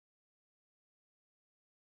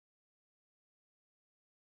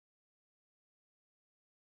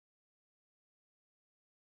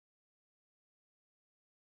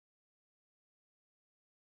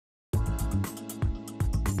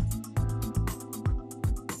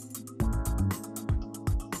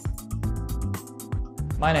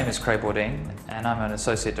My name is Baudin and I'm an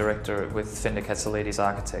Associate Director with Fender Katsalidis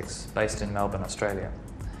Architects based in Melbourne, Australia.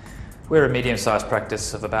 We're a medium-sized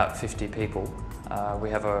practice of about 50 people.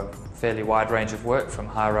 We have a fairly wide range of work from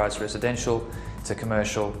high-rise residential to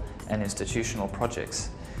commercial and institutional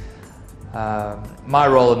projects. My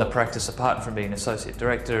role in the practice, apart from being an Associate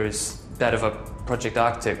Director, is that of a project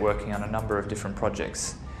architect working on a number of different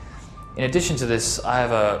projects. In addition to this, I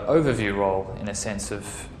have an overview role in a sense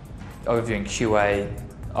of overviewing QA,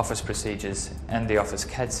 office procedures and the office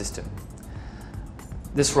CAD system.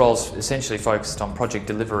 This role is essentially focused on project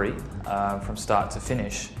delivery from start to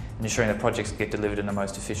finish and ensuring that projects get delivered in the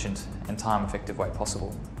most efficient and time-effective way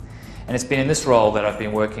possible. And it's been in this role that I've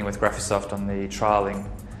been working with Graphisoft on the trialling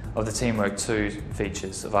of the Teamwork 2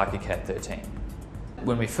 features of ArchiCAD 13.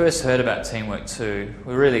 When we first heard about Teamwork 2,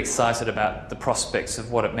 we were really excited about the prospects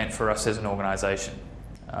of what it meant for us as an organisation.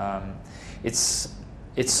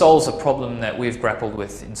 It solves a problem that we've grappled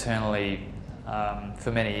with internally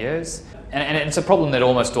for many years, and it's a problem that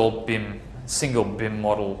almost all single BIM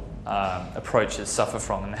model approaches suffer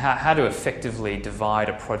from, and how to effectively divide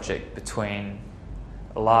a project between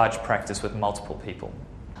a large practice with multiple people.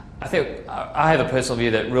 I think I have a personal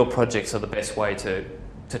view that real projects are the best way to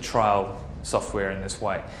trial software in this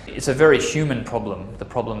way. It's a very human problem, the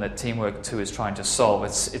problem that Teamwork 2 is trying to solve.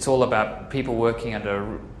 It's all about people working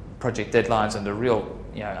under project deadlines,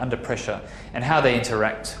 under pressure, and how they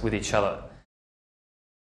interact with each other.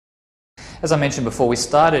 As I mentioned before, we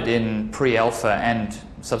started in pre-alpha and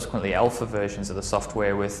subsequently alpha versions of the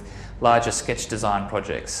software with larger sketch design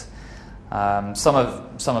projects. Some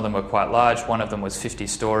of them were quite large. One of them was 50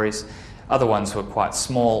 stories. Other ones were quite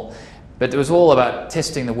small. But it was all about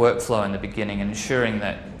testing the workflow in the beginning and ensuring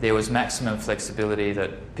that there was maximum flexibility,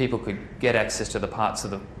 that people could get access to the parts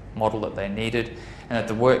of the model that they needed, and that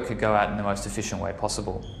the work could go out in the most efficient way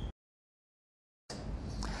possible.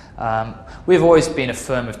 We've always been a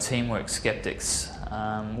firm of teamwork skeptics.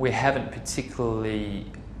 We have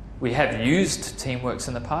used Teamworks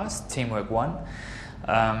in the past, Teamwork 1,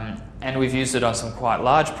 and we've used it on some quite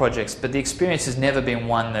large projects, but the experience has never been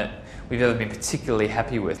one that we've ever been particularly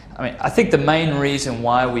happy with. I think the main reason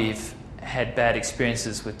why we've had bad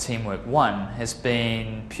experiences with Teamwork 1 has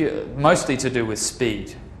been mostly to do with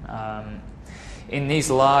speed. In these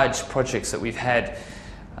large projects that we've had,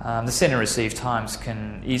 the send and receive times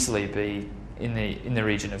can easily be in the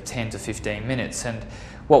region of 10 to 15 minutes, and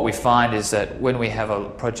what we find is that when we have a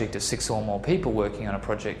project of 6 or more people working on a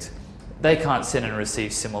project, they can't send and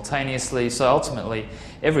receive simultaneously, so ultimately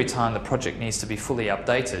every time the project needs to be fully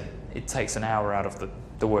updated, it takes an hour out of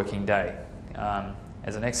the working day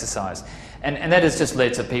as an exercise. And that has just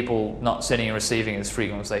led to people not sending and receiving as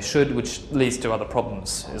frequently as they should, which leads to other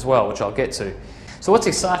problems as well, which I'll get to. So what's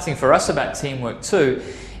exciting for us about Teamwork 2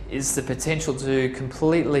 is the potential to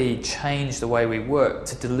completely change the way we work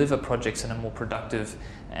to deliver projects in a more productive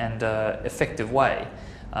and effective way,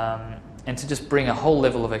 and to just bring a whole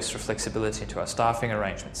level of extra flexibility into our staffing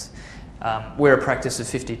arrangements. We're a practice of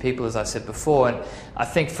 50 people, as I said before, and I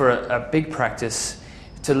think for a big practice,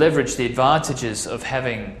 to leverage the advantages of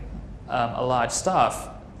having a large staff,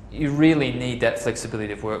 you really need that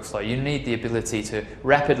flexibility of workflow. You need the ability to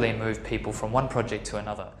rapidly move people from one project to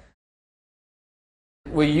another.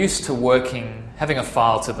 We're used to having a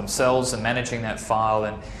file to themselves and managing that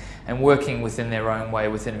file and working within their own way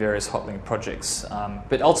within various hot-link projects,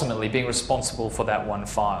 but ultimately being responsible for that one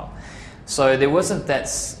file. So there was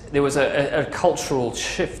a cultural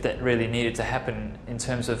shift that really needed to happen in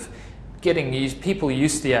terms of getting people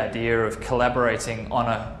used to the idea of collaborating on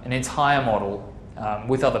an entire model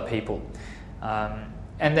with other people.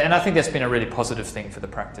 And I think that's been a really positive thing for the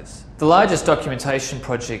practice. The largest documentation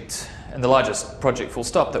project, and the largest project full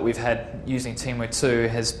stop, that we've had using Teamwork 2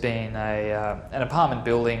 has been an apartment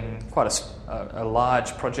building, quite a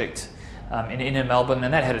large project in inner Melbourne,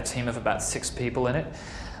 and that had a team of about 6 people in it.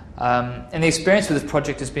 And the experience with this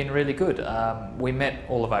project has been really good. We met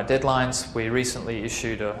all of our deadlines. We recently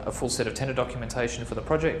issued a full set of tender documentation for the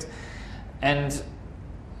project. And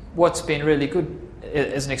what's been really good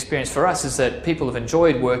as an experience for us is that people have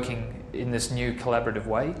enjoyed working in this new collaborative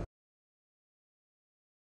way.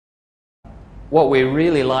 What we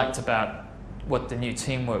really liked about what the new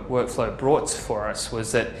teamwork workflow brought for us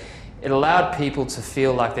was that it allowed people to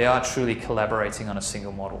feel like they are truly collaborating on a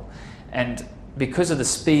single model. And because of the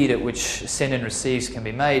speed at which send and receives can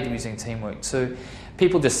be made using Teamwork 2,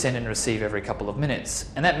 people just send and receive every couple of minutes.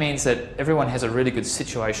 And that means that everyone has a really good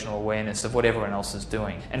situational awareness of what everyone else is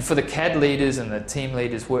doing. And for the CAD leaders and the team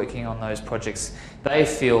leaders working on those projects, they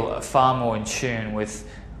feel far more in tune with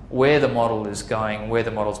where the model is going, where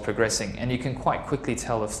the model's progressing, and you can quite quickly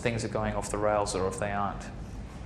tell if things are going off the rails or if they aren't.